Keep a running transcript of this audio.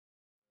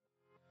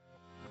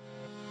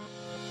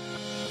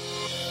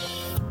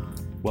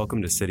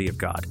Welcome to City of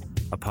God,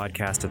 a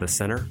podcast of the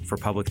Center for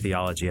Public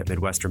Theology at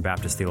Midwestern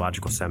Baptist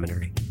Theological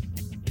Seminary.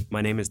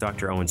 My name is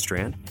Dr. Owen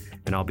Strand,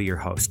 and I'll be your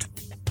host.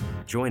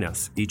 Join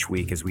us each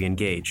week as we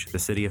engage the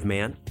city of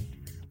man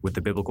with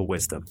the biblical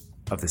wisdom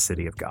of the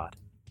City of God.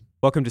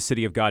 Welcome to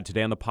City of God.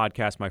 Today on the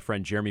podcast, my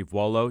friend Jeremy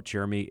Vuolo.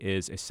 Jeremy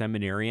is a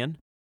seminarian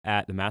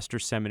at the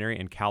Master's Seminary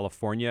in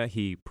California.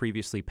 He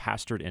previously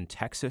pastored in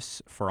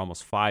Texas for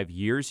almost 5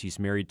 years. He's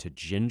married to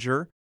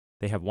Ginger.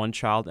 They have one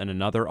child and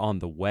another on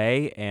the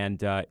way, and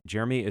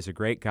Jeremy is a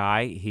great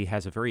guy. He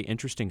has a very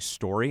interesting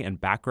story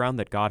and background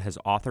that God has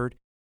authored.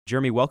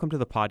 Jeremy, welcome to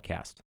the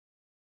podcast.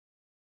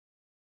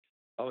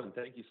 Oh, and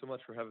thank you so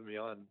much for having me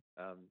on.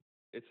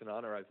 It's an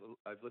honor.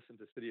 I've listened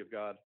to City of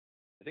God,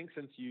 I think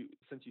since you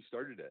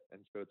started it,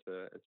 and so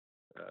it's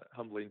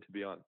humbling to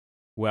be on.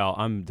 Well,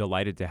 I'm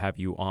delighted to have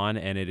you on,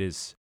 and it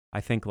is,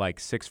 I think, like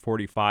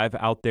 6:45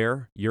 out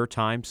there, your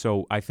time.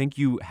 So I think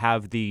you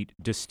have the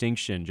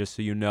distinction, just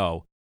so you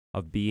know,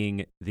 of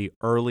being the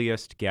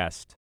earliest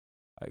guest,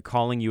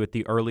 calling you at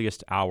the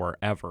earliest hour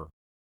ever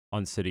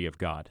on City of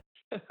God.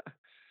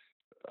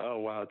 Oh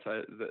wow,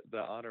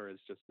 the honor is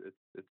just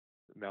it's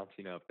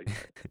mounting up.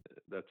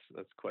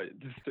 That's quite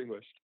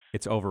distinguished.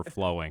 It's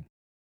overflowing.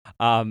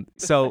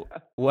 So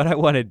what I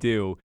want to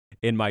do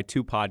in my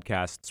 2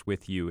 podcasts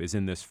with you is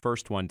in this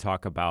first one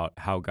talk about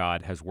how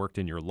God has worked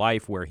in your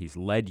life, where he's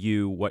led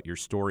you, what your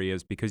story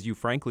is, because you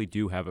frankly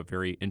do have a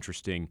very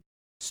interesting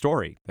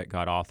story that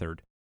God authored.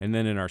 And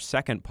then in our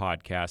second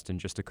podcast, in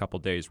just a couple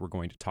days, we're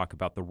going to talk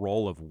about the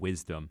role of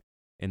wisdom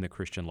in the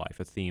Christian life,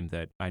 a theme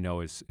that I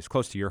know is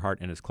close to your heart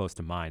and is close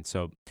to mine.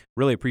 So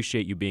really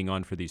appreciate you being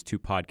on for these 2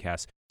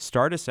 podcasts.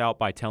 Start us out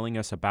by telling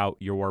us about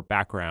your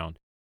background.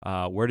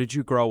 Where did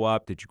you grow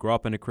up? Did you grow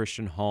up in a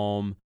Christian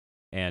home?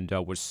 And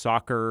was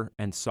soccer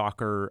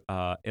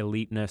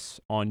eliteness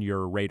on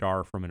your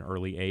radar from an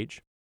early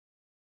age?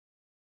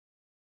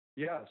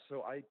 Yeah,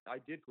 so I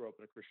did grow up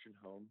in a Christian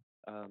home,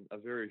 a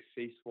very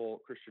faithful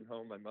Christian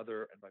home. My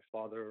mother and my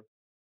father,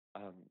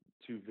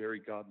 2 very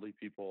godly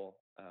people,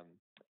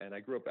 and I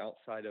grew up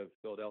outside of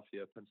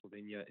Philadelphia,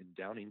 Pennsylvania, in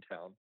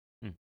Downingtown.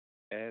 Hmm.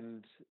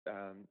 And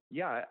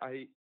yeah,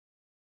 I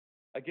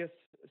guess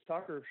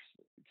soccer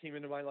came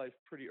into my life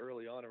pretty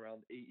early on,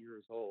 around 8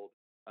 years old.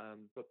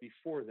 But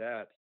before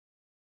that,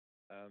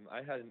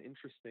 I had an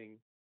interesting,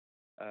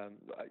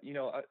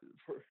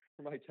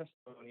 for my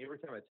testimony, every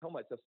time I tell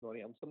my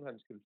testimony, I'm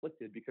sometimes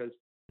conflicted because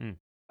Hmm.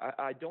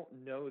 I don't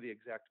know the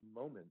exact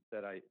moment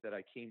that I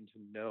came to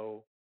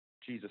know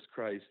Jesus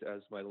Christ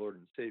as my Lord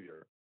and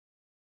Savior.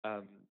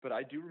 But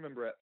I do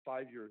remember at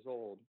 5 years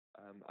old,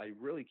 I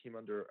really came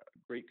under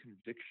great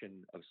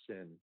conviction of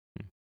sin.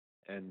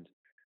 And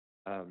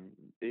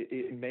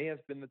it may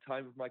have been the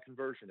time of my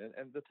conversion.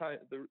 And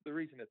the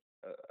reason it's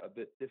a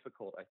bit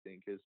difficult, I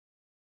think, is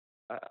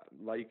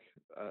like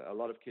a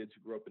lot of kids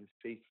who grew up in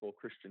faithful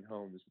Christian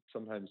homes,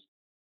 sometimes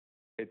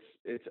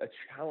it's a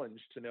challenge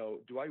to know,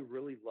 do I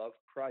really love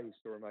Christ,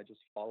 or am I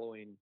just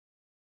following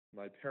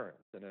my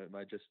parents, and am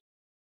I just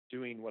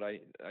doing what I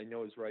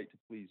know is right to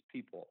please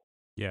people?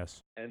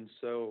 Yes. And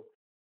so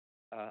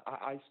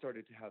I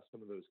started to have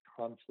some of those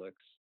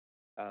conflicts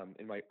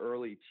in my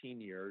early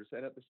teen years,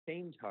 and at the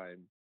same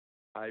time,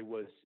 I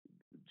was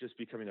just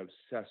becoming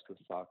obsessed with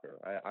soccer.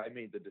 I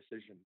made the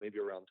decision, maybe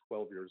around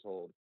 12 years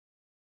old,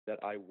 that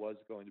I was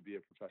going to be a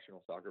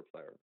professional soccer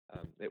player.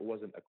 It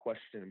wasn't a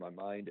question in my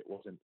mind. It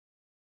wasn't,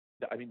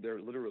 I mean, there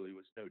literally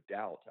was no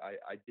doubt.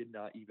 I did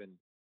not even,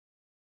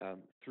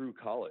 through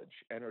college,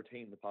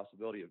 entertain the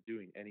possibility of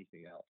doing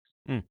anything else.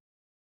 Hmm.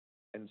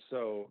 And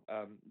so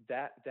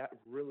that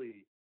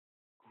really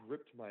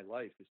gripped my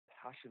life, this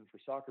passion for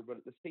soccer. But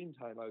at the same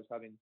time, I was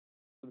having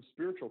some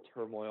spiritual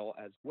turmoil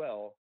as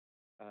well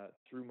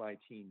through my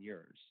teen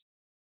years.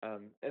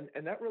 And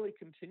that really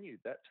continued.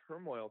 That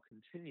turmoil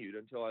continued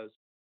until I was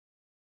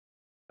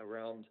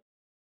around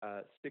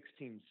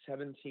 16,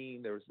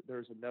 17. There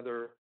was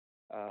another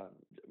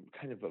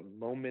kind of a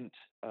moment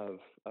of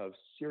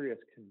serious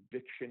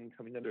conviction,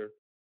 coming under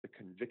the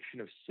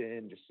conviction of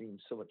sin, just seeing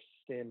so much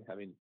sin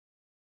having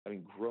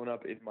grown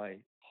up in my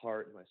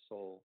heart and my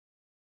soul.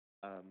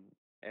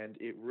 And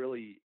it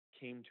really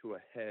came to a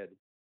head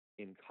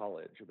in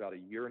college, about a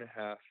year and a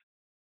half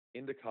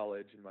into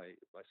college, in my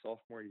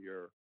sophomore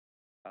year,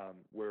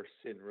 where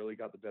sin really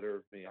got the better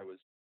of me. I was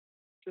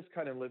just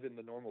kind of living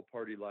the normal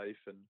party life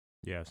and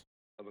Yes.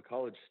 of a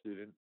college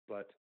student,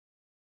 but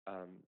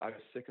I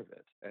was sick of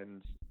it,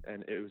 and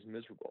it was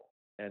miserable,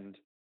 and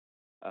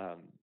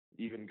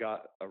even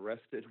got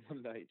arrested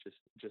one night,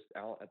 just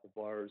out at the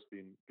bars,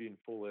 being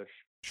foolish,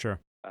 Sure.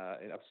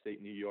 in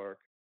upstate New York.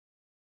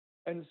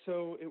 And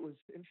so it was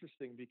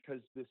interesting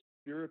because this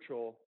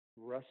spiritual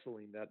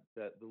wrestling that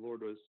the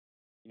Lord was,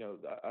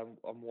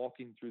 I'm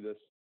walking through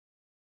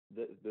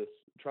this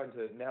trying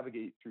to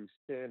navigate through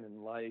sin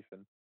and life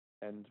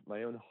and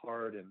my own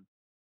heart, and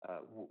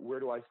where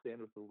do I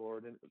stand with the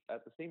Lord? And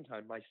at the same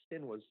time, my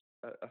sin was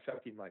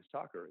affecting my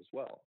soccer as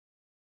well.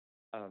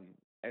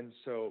 And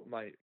so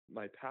my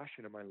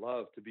passion and my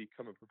love to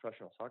become a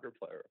professional soccer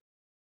player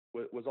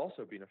was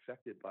also being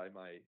affected by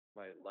my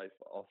life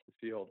off the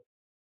field.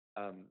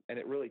 And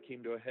it really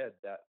came to a head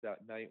that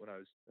night when I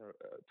was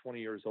 20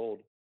 years old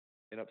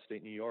in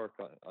upstate New York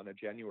on a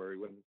January,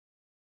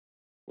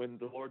 when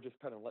the Lord just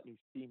kind of let me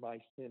see my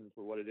sin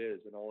for what it is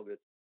and all of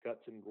its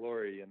guts and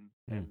glory. And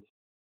Mm.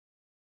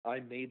 I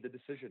made the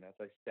decision as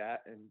I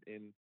sat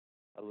in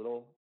a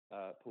little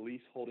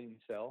police holding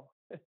cell,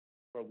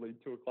 probably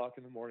 2 o'clock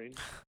in the morning.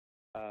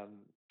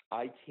 Um,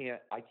 I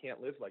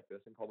can't live like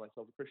this and call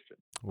myself a Christian.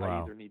 I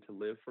Wow. either need to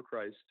live for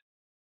Christ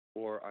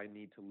or I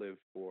need to live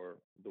for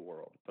the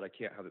world, but I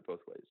can't have it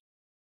both ways.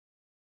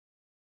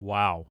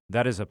 Wow,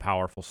 that is a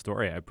powerful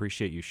story. I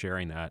appreciate you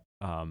sharing that.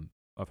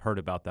 I've heard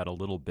about that a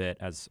little bit,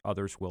 as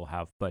others will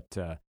have, but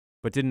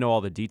didn't know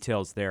all the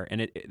details there.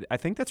 And I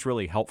think that's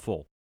really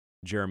helpful,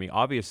 Jeremy.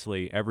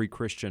 Obviously, every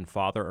Christian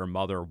father or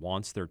mother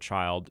wants their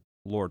child,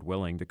 Lord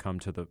willing, to come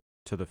to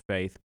the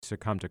faith, to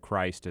come to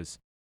Christ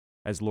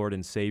as Lord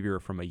and Savior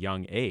from a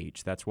young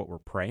age. That's what we're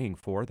praying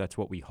for. That's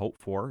what we hope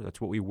for. That's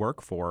what we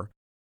work for.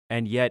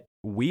 And yet,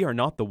 we are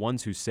not the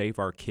ones who save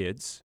our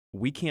kids.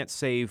 We can't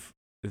save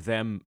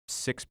them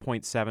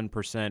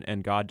 6.7%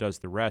 and God does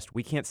the rest.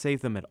 We can't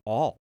save them at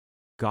all.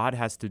 God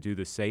has to do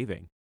the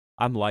saving.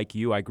 I'm like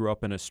you. I grew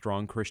up in a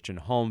strong Christian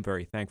home,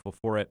 very thankful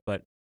for it,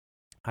 but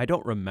I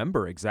don't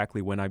remember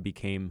exactly when I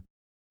became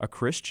a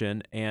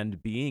Christian.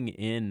 And being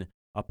in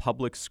a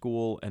public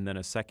school and then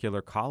a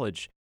secular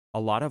college, a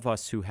lot of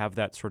us who have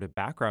that sort of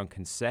background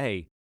can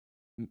say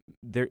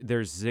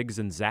there's zigs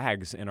and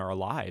zags in our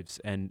lives,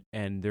 and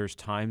there's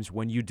times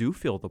when you do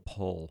feel the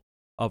pull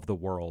of the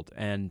world.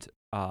 And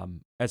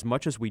as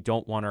much as we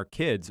don't want our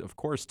kids, of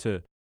course,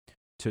 to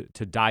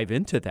dive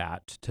into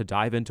that, to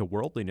dive into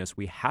worldliness,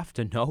 we have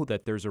to know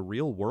that there's a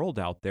real world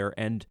out there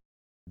and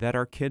that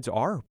our kids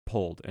are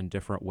pulled in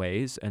different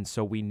ways. And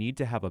so we need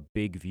to have a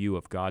big view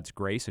of God's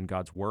grace and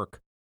God's work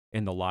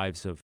in the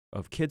lives of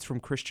kids from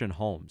Christian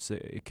homes.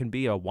 It can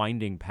be a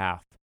winding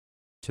path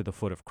to the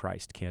foot of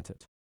Christ, can't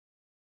it?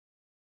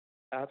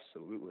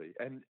 Absolutely.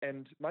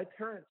 And my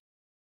parents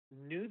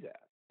knew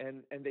that,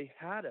 and they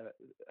had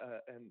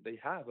and they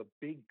have a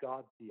big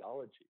God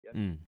theology.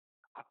 And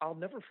Mm. I'll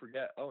never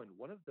forget, Owen,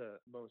 one of the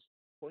most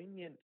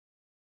poignant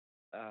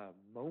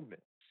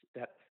moments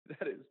that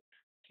that is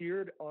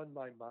seared on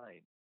my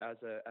mind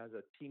as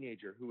a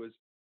teenager who was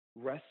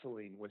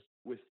wrestling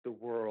with the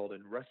world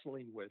and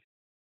wrestling with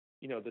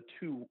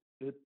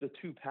the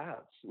two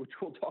paths, which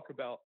we'll talk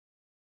about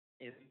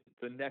in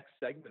the next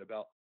segment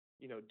about,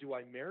 do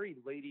I marry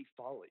Lady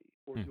Folly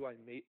or Mm. do I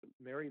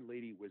marry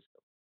Lady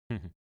Wisdom?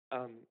 Mhm.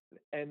 Um,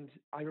 and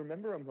I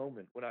remember a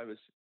moment when I was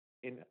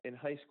in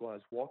high school. I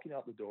was walking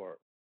out the door,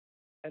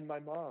 and my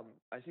mom,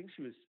 I think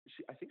she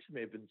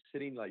may have been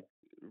sitting like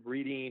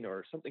reading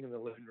or something in the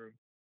living room,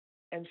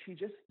 and she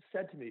just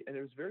said to me, and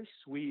it was very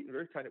sweet and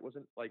very kind. It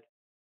wasn't like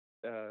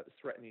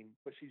threatening,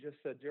 but she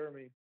just said,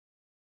 "Jeremy,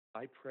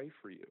 I pray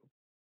for you,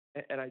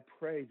 and I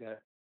pray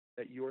that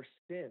your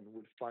sin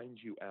would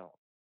find you out."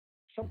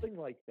 Mhm. Something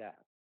like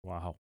that.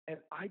 Wow. And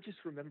I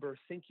just remember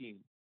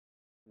thinking,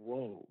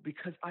 whoa,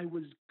 because I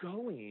was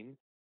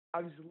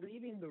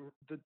leaving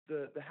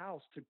the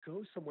house to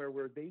go somewhere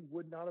where they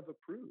would not have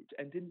approved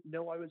and didn't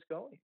know I was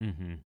going.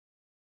 Hmm.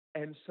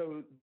 And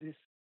so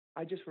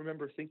I just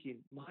remember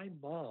thinking, my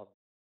mom,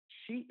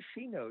 she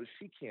knows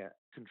she can't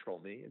control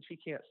me and she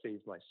can't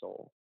save my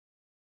soul,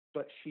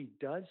 but she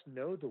does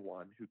know the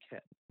one who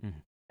can, Hmm.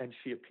 and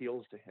she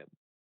appeals to him.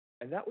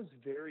 And that was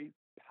very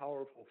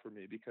powerful for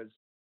me because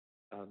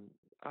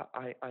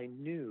I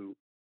knew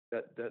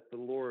that the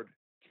Lord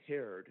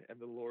cared and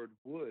the Lord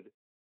would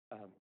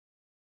um,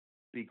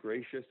 be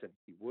gracious and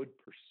He would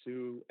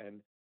pursue.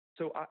 And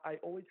so I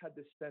always had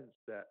this sense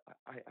that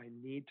I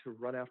need to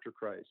run after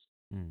Christ.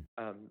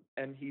 Mm.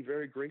 And He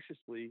very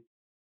graciously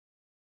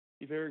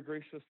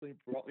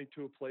brought me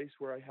to a place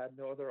where I had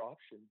no other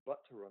option but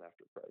to run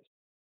after Christ.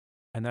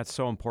 And that's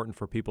so important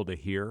for people to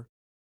hear,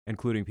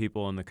 including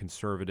people in the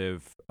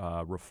conservative,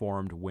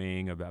 reformed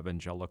wing of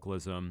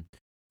evangelicalism,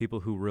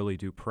 people who really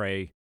do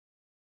pray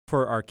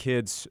for our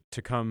kids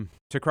to come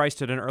to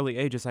Christ at an early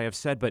age, as I have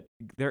said. But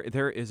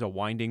there is a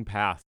winding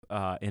path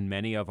in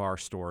many of our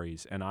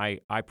stories, and I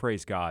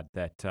praise God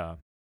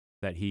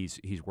that He's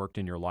worked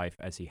in your life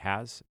as He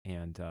has,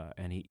 and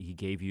He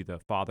gave you the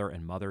father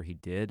and mother He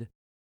did.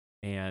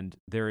 And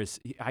there is,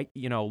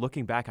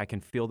 looking back, I can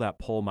feel that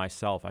pull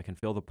myself. I can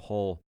feel the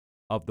pull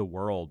of the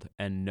world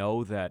and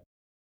know that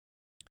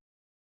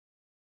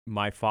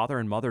my father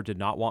and mother did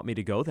not want me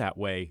to go that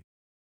way.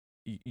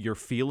 But you're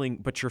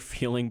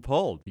feeling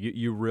pulled.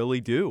 You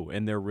really do.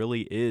 And there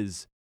really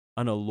is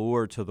an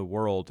allure to the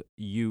world.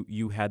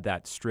 You had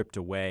that stripped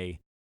away,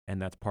 and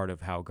that's part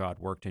of how God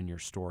worked in your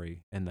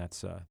story. And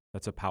that's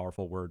a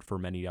powerful word for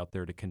many out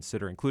there to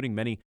consider, including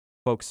many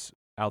folks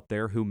out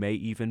there who may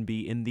even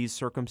be in these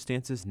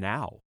circumstances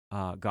now.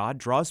 God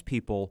draws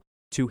people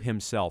to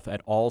Himself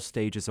at all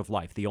stages of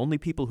life. The only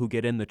people who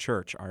get in the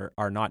church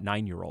are not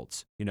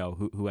 9-year-olds,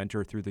 who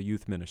enter through the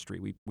youth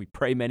ministry. We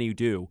pray many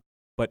do,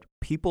 but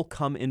people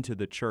come into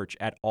the church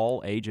at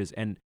all ages.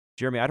 And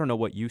Jeremy, I don't know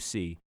what you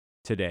see,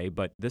 today,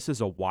 but this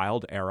is a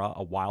wild era,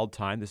 a wild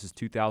time. This is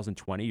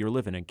 2020. You're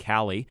living in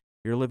Cali,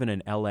 you're living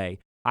in LA.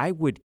 I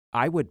would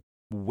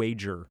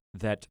wager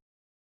that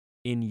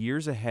in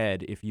years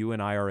ahead, if you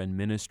and I are in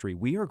ministry,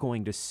 we are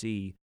going to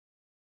see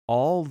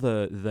all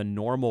the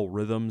normal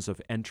rhythms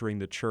of entering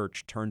the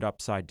church turned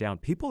upside down.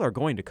 People are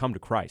going to come to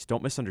Christ,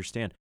 don't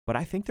misunderstand, but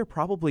I think they're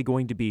probably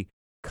going to be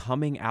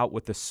coming out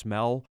with the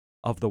smell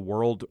of the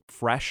world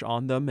fresh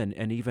on them,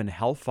 and even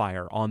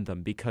hellfire on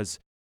them, because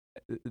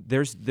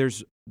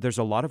there's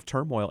a lot of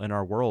turmoil in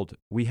our world.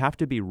 We have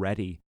to be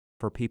ready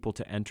for people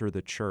to enter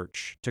the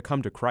church, to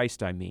come to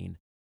Christ, I mean,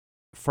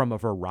 from a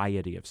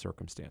variety of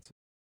circumstances.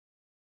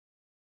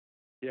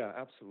 Yeah,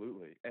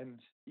 absolutely. And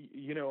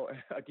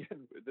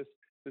again,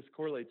 this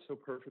correlates so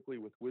perfectly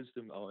with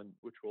wisdom, Owen,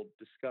 which we'll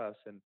discuss.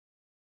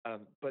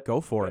 And but Go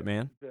for it, but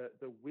man.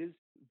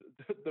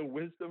 the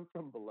wisdom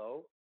from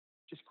below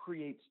just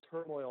creates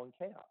turmoil and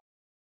chaos.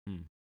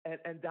 Hmm.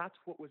 And that's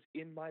what was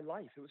in my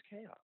life. It was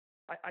chaos.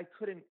 I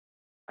couldn't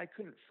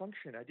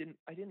function. I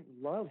didn't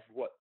love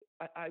what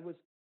I was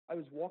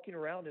walking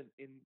around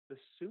in the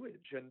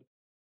sewage,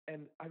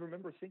 and I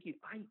remember thinking,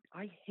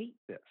 I hate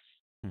this.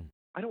 Hmm.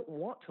 I don't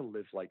want to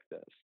live like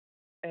this.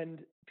 And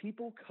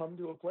people come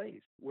to a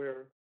place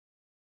where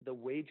the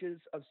wages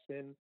of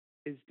sin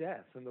is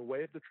death, and the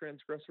way of the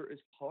transgressor is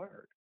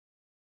hard.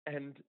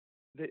 And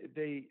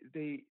they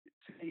say,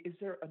 is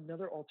there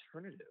another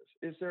alternative?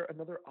 Is there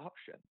another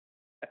option?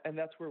 And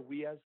that's where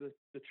we as the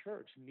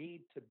church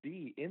need to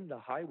be in the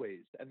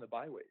highways and the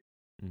byways,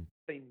 Hmm.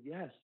 saying,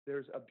 yes,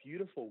 there's a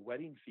beautiful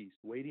wedding feast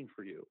waiting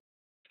for you.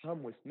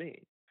 Come with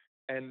me.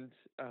 And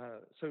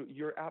so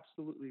you're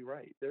absolutely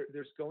right.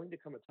 There's going to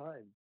come a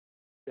time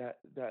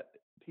that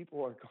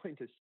people are going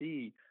to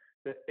see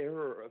the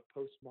error of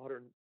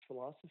postmodern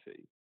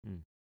philosophy Hmm.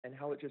 and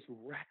how it just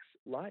wrecks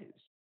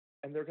lives.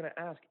 And they're going to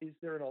ask, is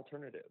there an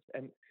alternative?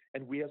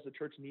 And we as the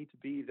church need to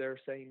be there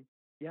saying,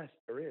 yes,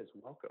 there is.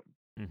 Welcome.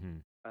 Hmm.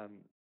 Um,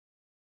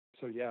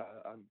 so yeah,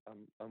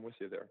 I'm with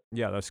you there.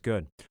 Yeah, that's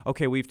good.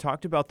 Okay, we've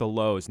talked about the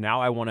lows. Now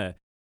I want to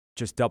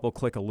just double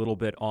click a little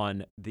bit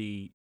on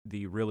the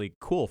really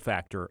cool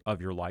factor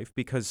of your life,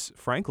 because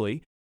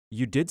frankly,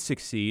 you did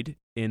succeed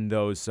in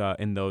those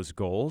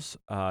goals.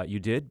 You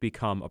did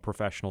become a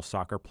professional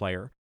soccer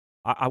player.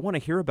 I want to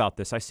hear about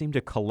this. I seem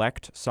to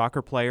collect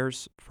soccer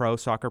players, pro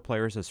soccer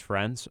players, as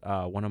friends.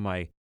 One of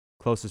my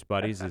closest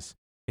buddies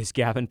is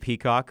Gavin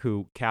Peacock,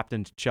 who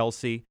captained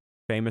Chelsea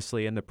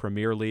famously in the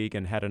Premier League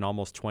and had an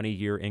almost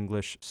 20-year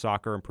English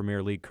soccer and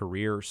Premier League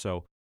career.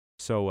 So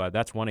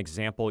that's one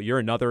example. You're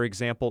another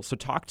example. So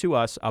talk to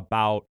us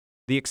about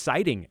the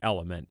exciting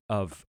element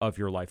of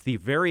your life, the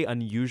very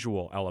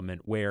unusual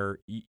element where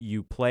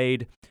you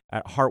played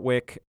at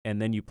Hartwick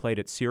and then you played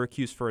at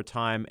Syracuse for a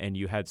time and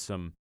you had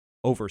some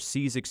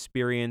overseas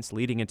experience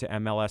leading into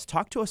MLS.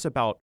 Talk to us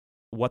about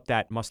what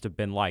that must have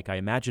been like. I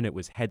imagine it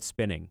was head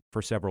spinning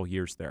for several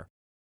years there.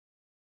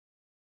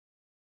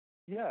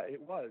 Yeah,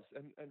 it was.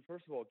 And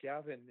first of all,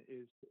 Gavin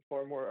is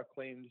far more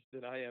acclaimed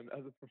than I am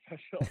as a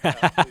professional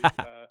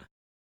athlete.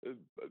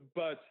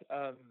 But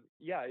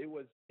yeah, it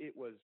was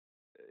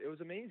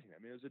amazing.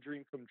 I mean, it was a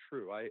dream come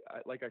true. I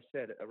like I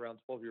said, around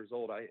 12 years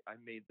old, I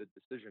made the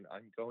decision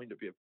I'm going to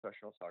be a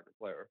professional soccer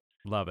player,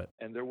 Love it.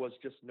 and there was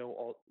no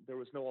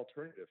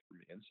alternative for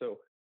me. And so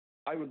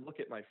I would look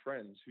at my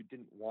friends who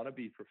didn't want to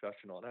be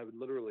professional, and I would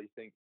literally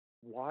think,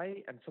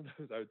 why? And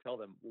sometimes I would tell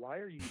them, why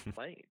are you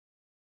playing?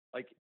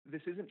 Like,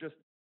 this isn't just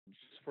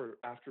for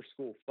after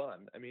school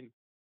fun. I mean,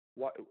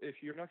 why, if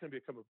you're not going to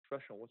become a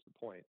professional, what's the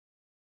point?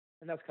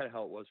 And that's kind of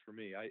how it was for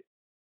me.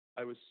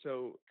 I was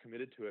so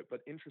committed to it.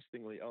 But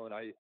interestingly, Owen,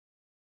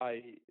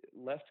 I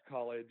left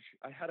college.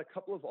 I had a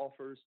couple of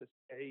offers to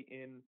stay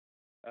in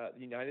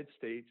the United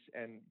States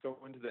and go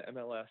into the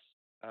MLS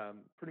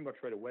pretty much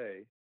right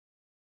away.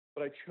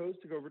 But I chose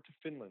to go over to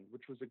Finland,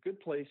 which was a good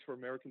place for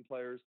American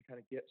players to kind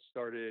of get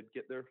started,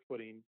 get their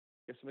footing,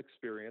 get some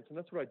experience, and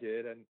that's what I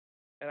did. And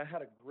I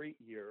had a great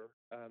year,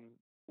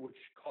 which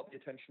caught the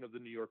attention of the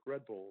New York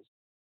Red Bulls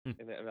Hmm.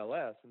 in the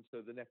MLS. And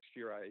so the next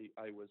year,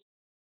 I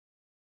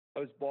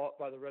was bought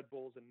by the Red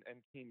Bulls and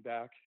came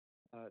back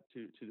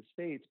to the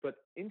States. But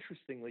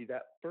interestingly,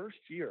 that first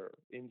year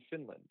in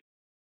Finland,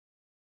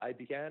 I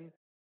began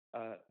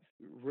uh,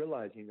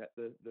 realizing that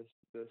the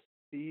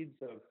seeds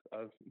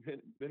of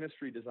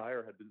ministry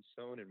desire had been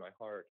sown in my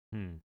heart.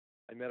 Hmm.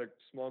 I met a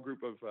small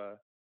group of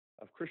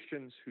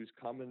Christians whose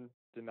common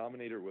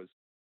denominator was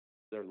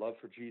their love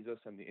for Jesus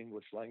and the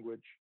English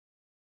language,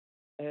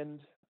 and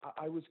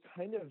I was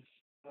kind of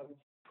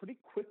pretty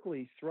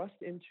quickly thrust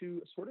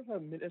into sort of a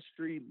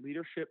ministry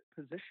leadership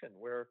position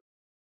where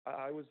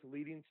I was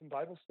leading some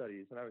Bible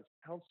studies and I was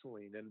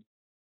counseling, and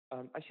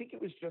I think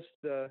it was just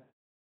the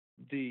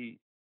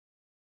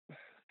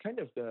kind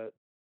of the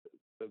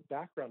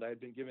background I had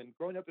been given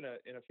growing up in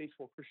a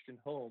faithful Christian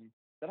home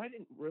that I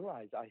didn't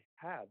realize I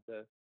had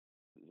the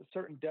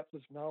certain depth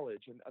of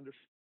knowledge and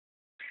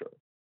understanding.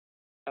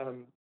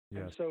 And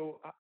Yes. so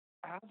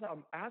as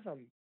I'm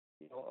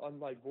on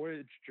my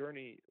voyage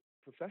journey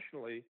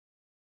professionally,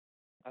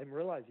 I'm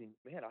realizing,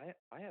 man,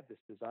 I have this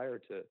desire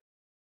to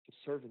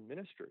serve in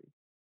ministry.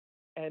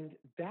 And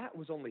that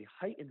was only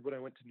heightened when I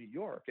went to New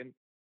York. And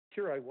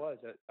here I was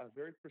at a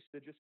very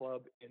prestigious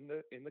club in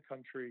the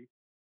country,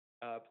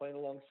 playing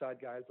alongside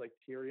guys like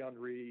Thierry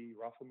Henry,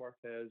 Rafa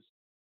Marquez.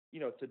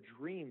 It's a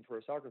dream for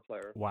a soccer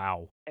player.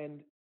 Wow.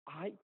 And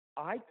I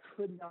I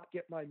could not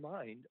get my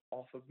mind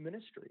off of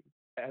ministry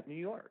at New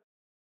York.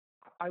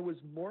 I was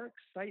more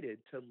excited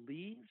to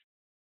leave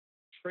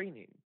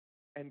training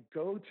and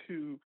go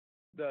to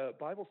the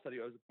Bible study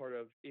I was a part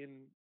of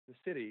in the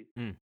city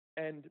Mm.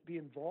 and be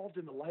involved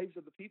in the lives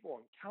of the people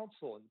and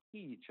counsel and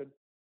teach,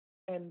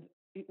 and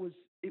it was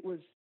it was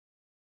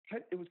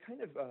it was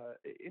kind of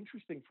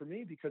interesting for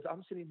me because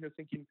I'm sitting here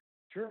thinking,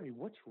 Jeremy,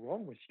 what's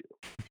wrong with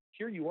you?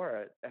 Here you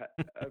are at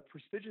a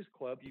prestigious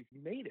club, you've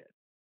made it.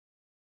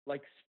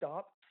 Like,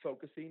 stop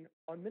focusing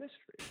on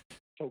ministry,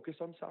 focus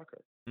on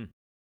soccer. Mm.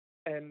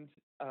 And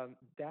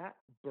that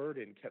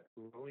burden kept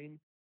growing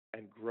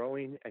and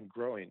growing and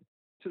growing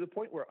to the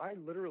point where I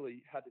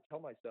literally had to tell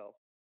myself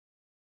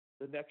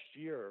the next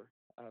year,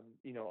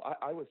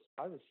 I was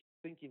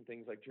thinking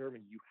things like,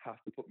 Jeremy, you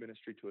have to put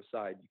ministry to a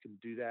side. You can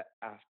do that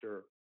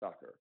after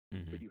soccer, but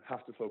Mhm. you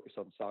have to focus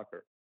on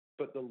soccer.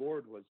 But the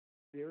Lord was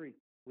very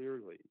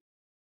clearly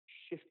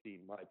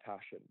shifting my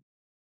passion.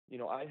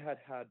 I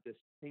had this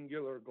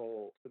singular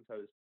goal since I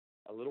was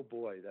a little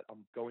boy that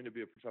I'm going to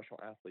be a professional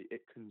athlete.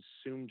 It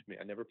consumed me.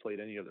 I never played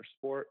any other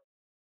sport.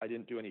 I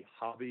didn't do any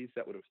hobbies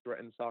that would have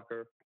threatened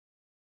soccer.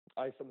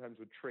 I sometimes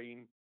would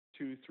train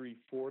 2, 3,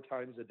 4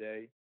 times a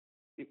day.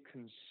 It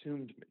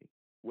consumed me.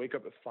 Wake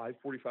up at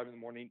 5:45 in the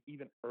morning,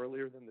 even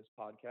earlier than this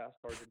podcast,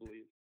 hard to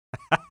believe.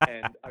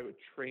 And I would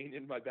train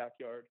in my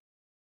backyard,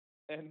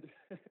 and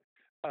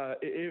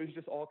it was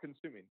just all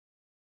consuming.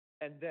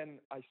 And then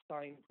I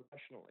signed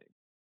professionally,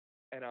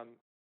 and I'm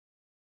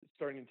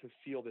starting to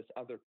feel this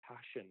other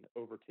passion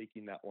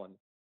overtaking that one.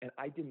 And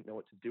I didn't know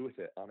what to do with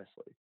it,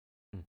 honestly.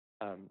 Mm.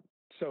 Um,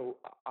 so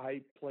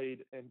I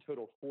played in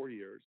total 4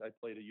 years. I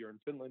played a year in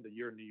Finland, a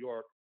year in New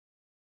York,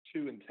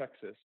 2 in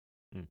Texas.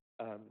 Mm.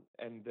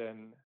 And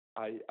then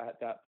at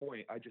that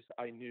point,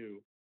 I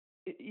knew,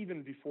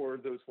 even before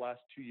those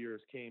last 2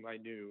 years came, I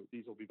knew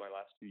these will be my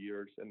last 2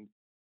 years, and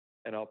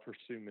I'll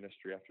pursue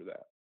ministry after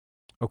that.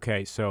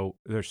 Okay, so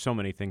there's so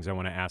many things I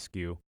want to ask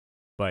you,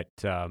 but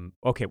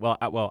okay, well,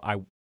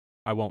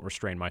 I won't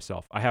restrain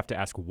myself. I have to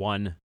ask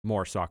one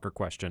more soccer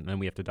question, and then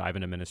we have to dive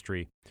into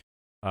ministry.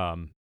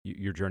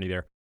 Your journey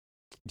there.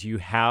 Do you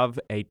have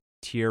a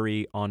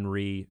Thierry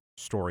Henry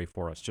story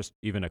for us? Just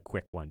even a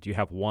quick one. Do you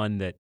have one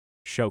that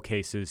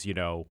showcases,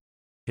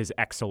 his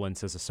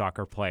excellence as a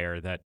soccer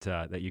player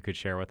that you could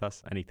share with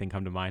us? Anything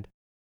come to mind?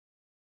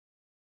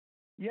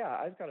 Yeah,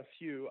 I've got a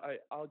few.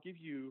 I'll give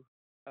you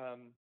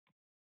um,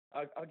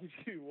 I'll give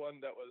you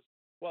one that was,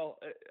 well,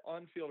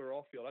 on field or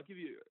off field. I'll give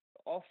you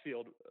off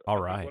field.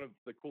 All I think right. one of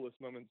the coolest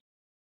moments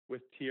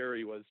with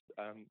Thierry was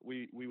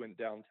we went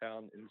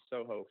downtown in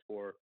Soho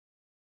for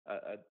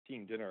a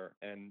team dinner,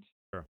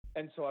 Sure.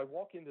 and so I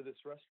walk into this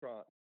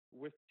restaurant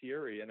with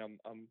Thierry, and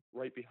I'm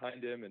right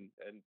behind him, and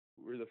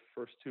we're the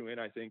first two in,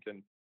 I think,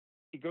 and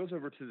he goes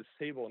over to this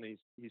table and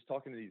he's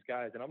talking to these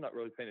guys, and I'm not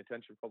really paying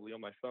attention, probably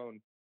on my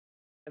phone,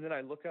 and then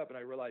I look up and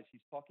I realize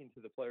he's talking to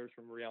the players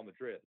from Real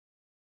Madrid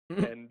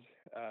and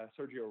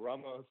Sergio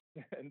Ramos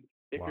and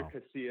Iker Wow.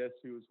 Casillas,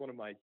 who was one of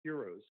my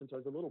heroes since I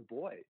was a little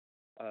boy,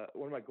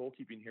 one of my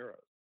goalkeeping heroes.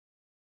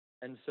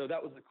 And so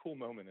that was a cool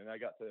moment, and I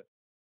got to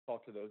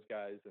talk to those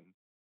guys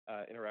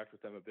and interact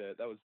with them a bit.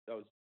 That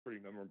was pretty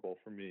memorable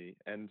for me.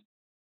 And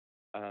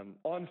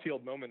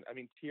on-field moment, I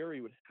mean,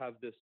 Thierry would have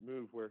this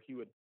move where he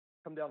would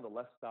come down the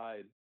left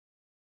side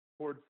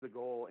towards the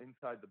goal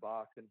inside the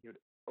box, and he would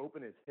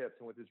open his hips,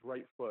 and with his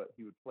right foot,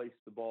 he would place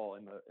the ball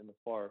in the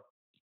far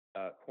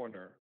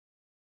corner.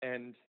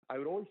 And I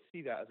would always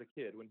see that as a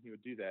kid when he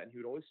would do that, and he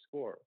would always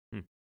score. Hmm.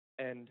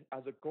 And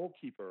as a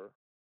goalkeeper,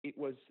 it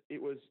was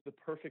the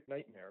perfect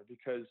nightmare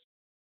because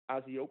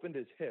as he opened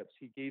his hips,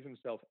 he gave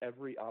himself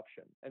every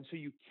option, and so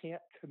you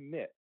can't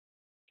commit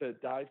to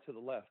dive to the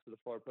left to the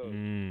far post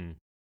Mm.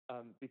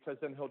 because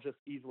then he'll just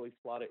easily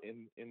slot it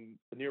in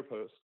the near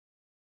post.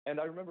 And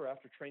I remember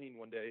after training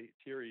one day,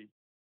 Thierry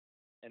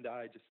and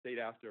I just stayed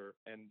after,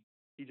 and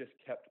he just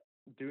kept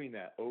doing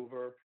that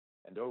over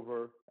and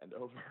over and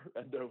over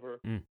and over,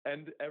 Mm.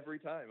 and every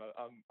time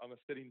I'm a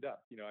sitting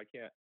duck. I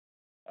can't.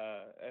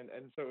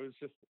 And so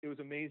it was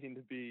amazing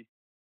to be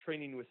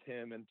training with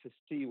him and to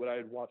see what I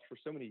had watched for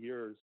so many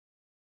years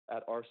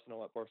at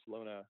Arsenal, at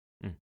Barcelona,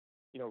 Mm.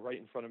 right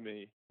in front of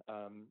me.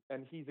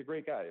 And he's a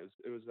great guy.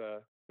 It was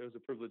a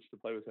privilege to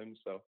play with him.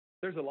 So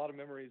there's a lot of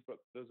memories, but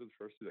those are the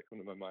first two that come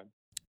to my mind.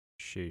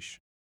 Sheesh.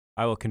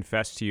 I will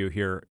confess to you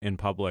here in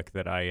public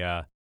that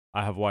I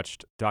have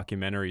watched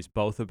documentaries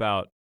both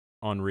about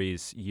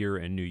Henri's year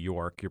in New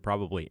York. You're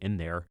probably in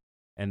there,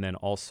 and then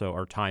also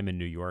our time in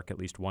New York, at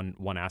least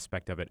one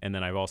aspect of it. And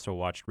then I've also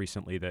watched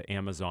recently the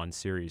Amazon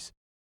series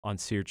on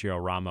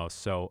Sergio Ramos.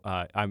 So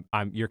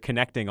you're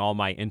connecting all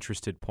my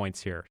interested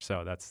points here.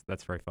 So that's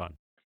very fun.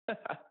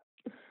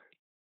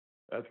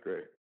 That's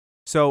great.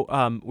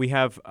 So we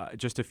have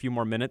just a few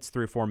more minutes,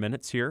 3 or 4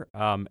 minutes here,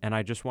 and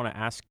I just want to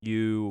ask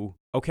you.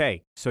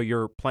 Okay, so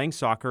you're playing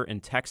soccer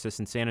in Texas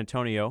in San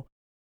Antonio.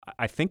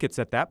 I think it's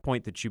at that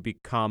point that you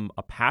become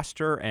a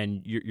pastor,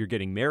 and you're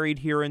getting married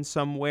here in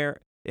somewhere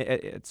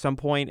at some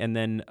point, and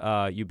then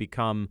you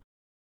become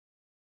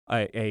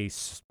a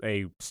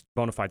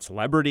bona fide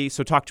celebrity.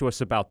 So talk to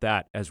us about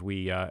that as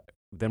we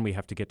then we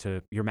have to get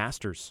to your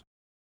master's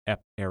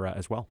era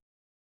as well.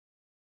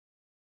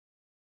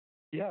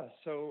 Yeah.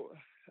 So,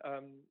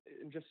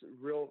 and just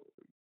real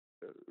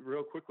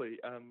quickly,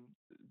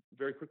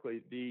 very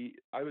quickly, the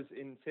I was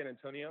in San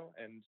Antonio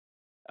and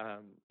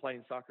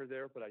playing soccer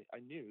there, but I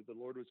knew the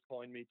Lord was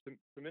calling me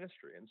to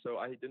ministry, and so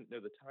I didn't know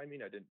the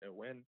timing, I didn't know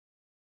when,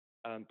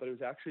 but it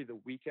was actually the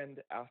weekend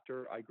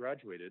after I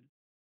graduated.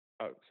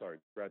 Oh, sorry,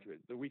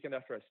 graduated. The weekend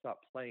after I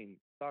stopped playing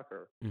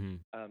soccer, Hmm.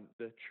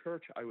 the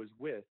church I was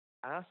with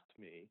asked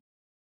me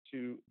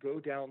to go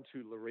down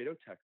to Laredo,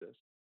 Texas,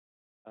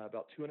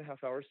 about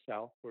 2.5 hours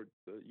south toward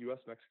the U.S.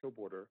 Mexico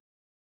border,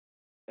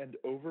 and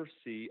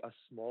oversee a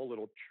small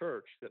little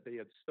church that they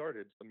had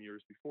started some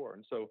years before.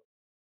 And so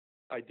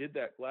I did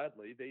that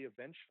gladly. They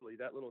eventually,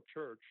 that little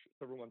church,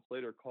 several months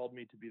later, called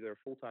me to be their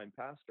full time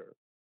pastor.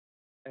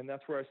 And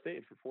that's where I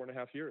stayed for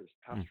 4.5 years,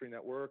 pastoring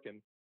that work,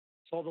 and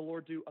saw the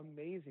Lord do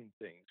amazing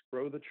things,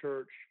 grow the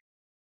church.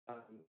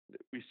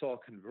 We saw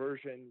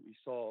conversion. We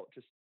saw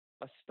just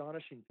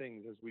astonishing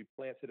things as we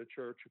planted a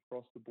church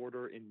across the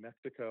border in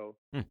Mexico,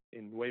 Mm.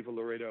 in Nuevo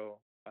Laredo.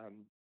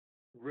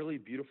 Really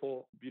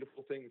beautiful,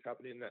 beautiful things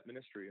happening in that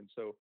ministry. And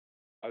so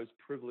I was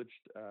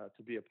privileged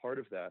to be a part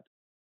of that.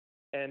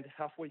 And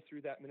halfway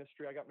through that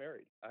ministry, I got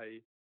married.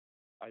 I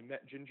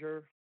met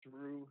Ginger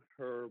through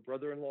her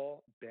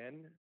brother-in-law,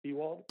 Ben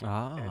Seawald,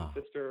 and Ah.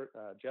 sister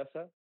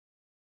Jessa.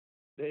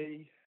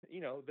 They,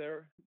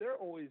 they're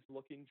always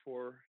looking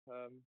for,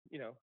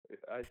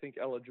 I think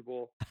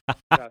eligible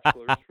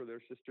bachelors for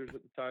their sisters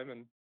at the time,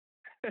 and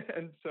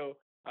and so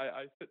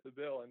I fit the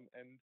bill,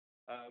 and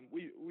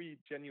we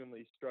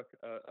genuinely struck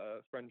a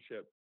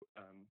friendship,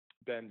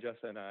 Ben,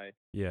 Jessa, and I,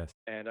 Yes.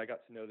 and I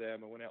got to know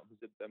them. I went out and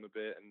visited them a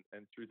bit,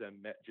 and through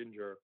them met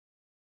Ginger,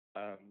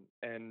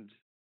 and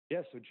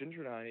yeah, so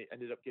Ginger and I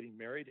ended up getting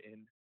married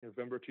in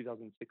November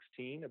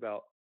 2016,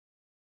 about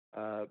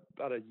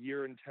a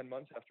year and 10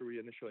 months after we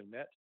initially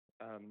met.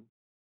 Um,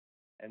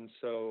 and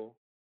so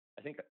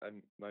I think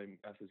my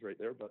math is right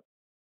there, but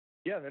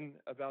yeah, then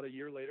about a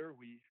year later,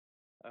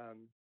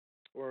 um,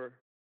 or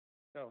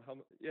no,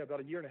 yeah, about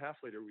a year and a half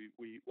later,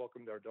 we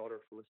welcomed our daughter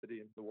Felicity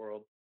into the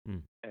world,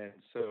 Mm. and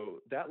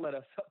so that led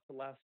us up to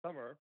last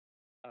summer,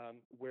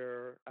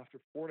 where after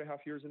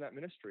 4.5 years in that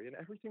ministry, and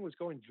everything was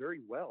going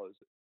very well. It was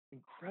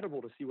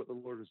incredible to see what the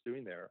Lord was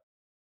doing there.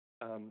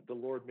 The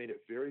Lord made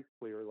it very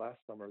clear last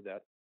summer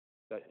that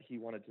He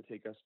wanted to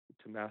take us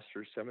to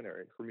master's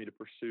seminary for me to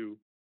pursue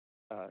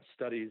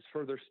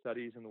further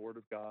studies in the Word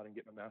of God, and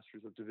get my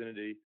master's of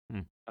divinity.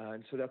 Mm.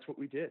 And so that's what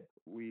we did.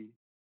 We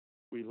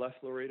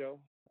left Laredo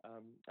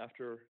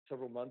after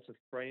several months of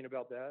praying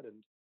about that,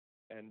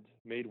 and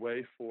made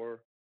way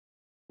for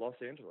Los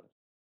Angeles.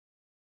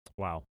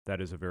 Wow, that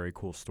is a very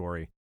cool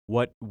story.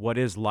 What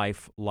is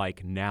life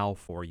like now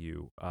for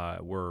you?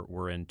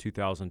 We're in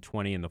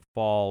 2020 in the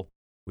fall.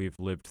 We've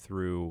lived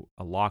through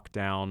a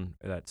lockdown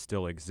that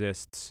still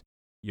exists.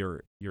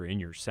 You're in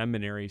your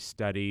seminary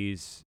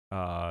studies.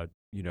 A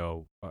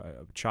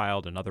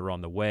child, another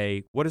on the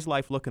way. What is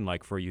life looking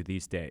like for you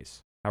these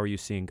days? How are you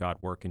seeing God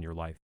work in your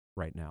life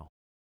right now?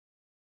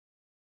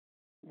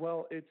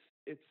 Well,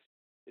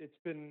 it's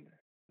been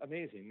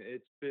amazing.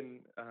 It's been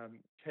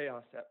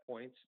chaos at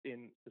points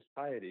in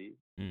society.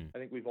 Mm. I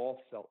think we've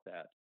all felt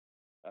that.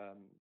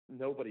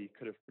 Nobody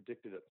could have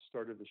predicted at the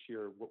start of this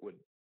year what would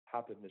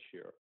happen this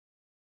year,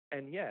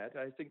 and yet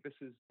I think this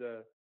is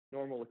the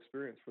normal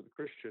experience for the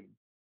Christian.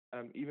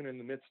 Even in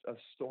the midst of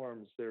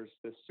storms, there's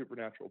this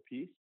supernatural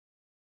peace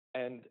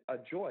and a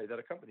joy that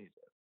accompanies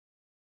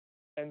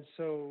it. And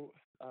so,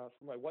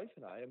 for my wife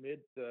and I, amid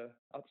the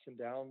ups and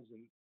downs,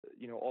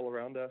 and all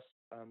around us,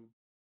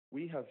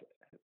 we have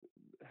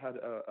had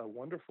a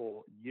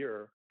wonderful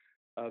year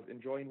of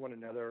enjoying one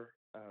another,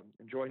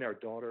 enjoying our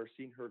daughter,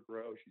 seeing her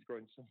grow. She's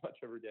growing so much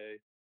every day.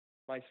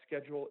 My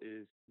schedule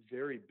is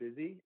very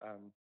busy.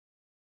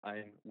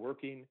 I'm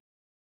working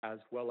as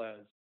well as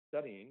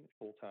studying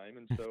full time,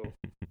 and so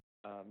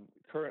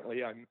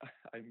currently I'm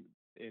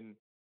in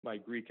my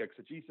Greek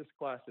exegesis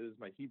classes,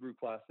 my Hebrew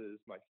classes,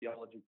 my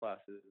theology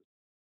classes.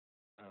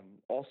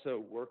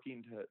 Also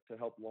working to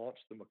help launch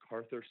the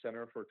MacArthur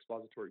Center for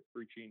Expository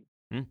Preaching,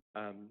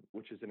 Mm.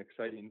 which is an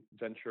exciting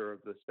venture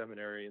of the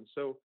seminary. And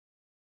so,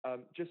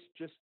 just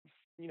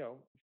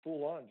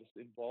full on, just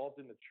involved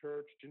in the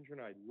church. Ginger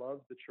and I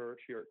love the church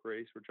here at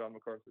Grace, where John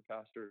MacArthur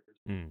pastors.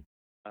 Mm.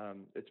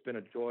 It's been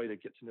a joy to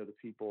get to know the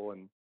people,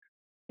 and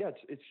yeah,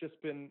 it's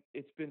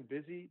been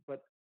busy,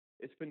 but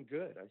it's been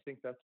good. I think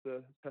that's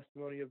the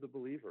testimony of the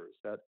believers,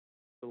 that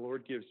the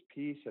Lord gives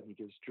peace and He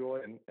gives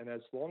joy, and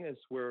as long as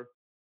we're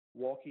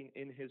walking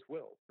in His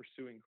will,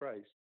 pursuing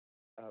Christ,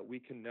 we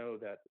can know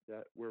that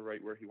we're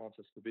right where He wants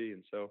us to be.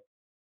 And so,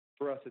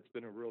 for us, it's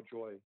been a real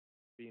joy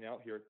being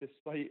out here,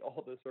 despite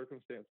all the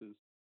circumstances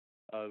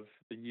of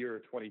the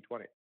year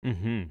 2020.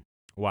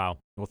 Wow.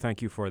 Well,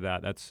 thank you for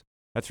that. That's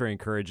very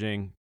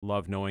encouraging.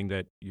 Love knowing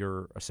that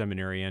you're a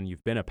seminarian.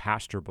 You've been a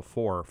pastor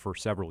before for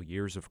several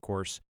years, of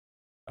course.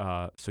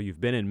 So you've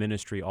been in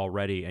ministry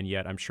already, and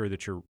yet I'm sure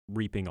that you're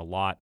reaping a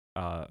lot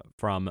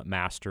from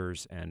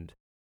masters and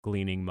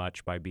gleaning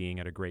much by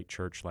being at a great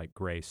church like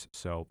Grace.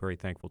 So very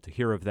thankful to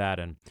hear of that.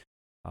 And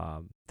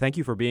thank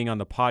you for being on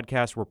the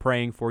podcast. We're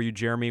praying for you,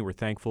 Jeremy. We're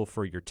thankful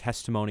for your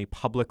testimony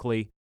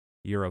publicly.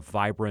 You're a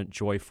vibrant,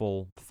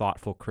 joyful,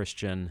 thoughtful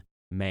Christian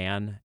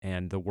man,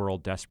 and the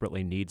world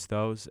desperately needs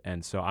those.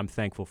 And so I'm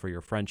thankful for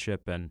your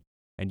friendship and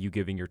you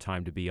giving your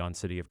time to be on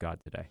City of God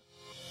today.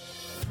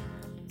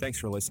 Thanks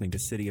for listening to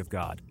City of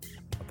God,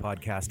 a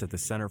podcast at the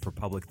Center for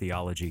Public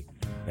Theology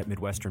at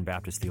Midwestern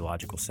Baptist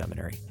Theological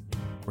Seminary.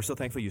 We're so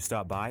thankful you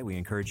stopped by. We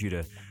encourage you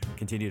to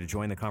continue to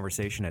join the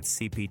conversation at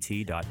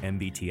cpt.mbts.edu,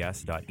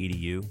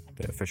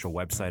 the official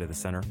website of the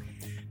center.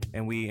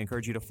 And we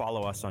encourage you to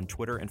follow us on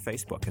Twitter and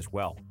Facebook as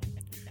well.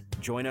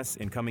 Join us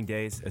in coming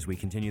days as we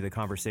continue the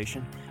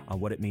conversation on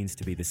what it means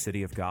to be the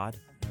city of God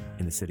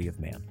in the city of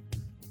man.